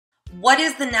What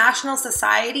is the National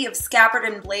Society of Scabbard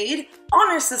and Blade?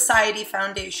 Honor Society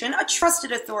Foundation, a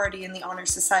trusted authority in the Honor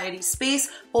Society space,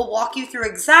 will walk you through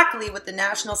exactly what the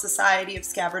National Society of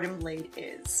Scabbard and Blade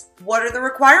is. What are the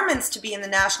requirements to be in the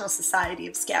National Society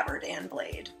of Scabbard and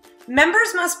Blade?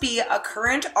 Members must be a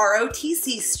current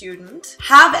ROTC student,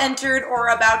 have entered or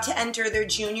are about to enter their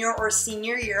junior or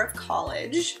senior year of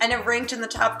college, and have ranked in the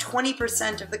top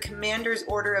 20% of the Commander's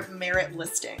Order of Merit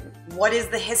listing. What is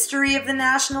the history of the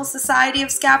National Society of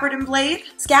Scabbard and Blade?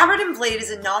 Scabbard and Blade is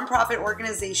a nonprofit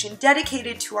organization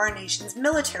dedicated to our nation's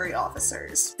military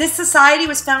officers. This society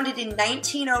was founded in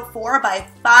 1904 by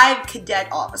 5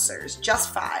 cadet officers,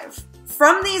 just 5.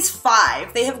 From these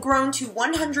 5, they have grown to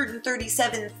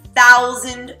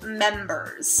 137,000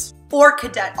 members, or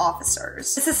cadet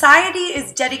officers. The society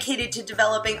is dedicated to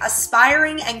developing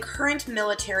aspiring and current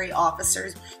military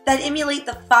officers that emulate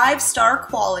the 5-star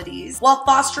qualities while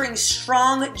fostering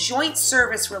strong joint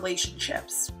service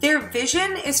relationships. Their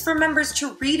vision is for members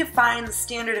to redefine the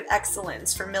standard of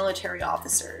excellence for military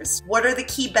officers. What are the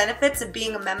key benefits of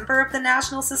being a member of the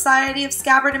National Society of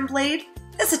Scabbard and Blade?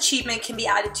 This achievement can be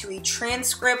added to a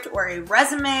transcript or a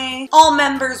resume. All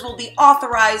members will be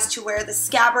authorized to wear the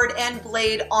Scabbard and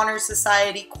Blade Honor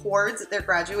Society cords at their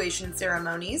graduation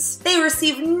ceremonies. They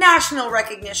receive national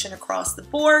recognition across the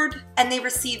board, and they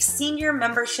receive senior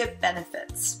membership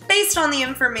benefits. Based on the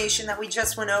information that we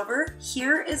just went over,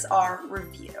 here is our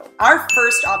review. Our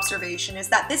first observation is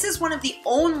that this is one of the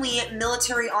only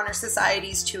military honor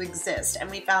societies to exist,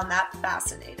 and we found that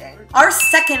fascinating. Our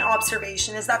second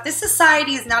observation is that this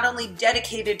society is not only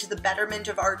dedicated to the betterment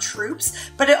of our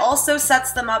troops, but it also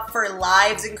sets them up for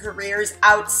lives and careers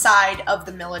outside of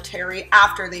the military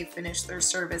after they finish their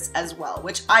service as well,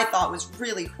 which I thought was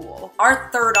really cool. Our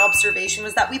third observation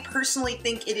was that we personally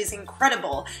think it is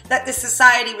incredible that this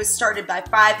society was started by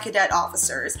 5 cadet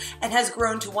officers and has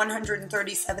grown to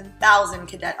 137,000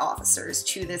 cadet officers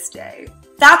to this day.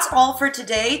 That's all for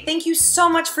today. Thank you so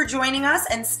much for joining us,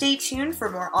 and stay tuned for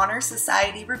more Honor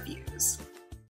Society reviews.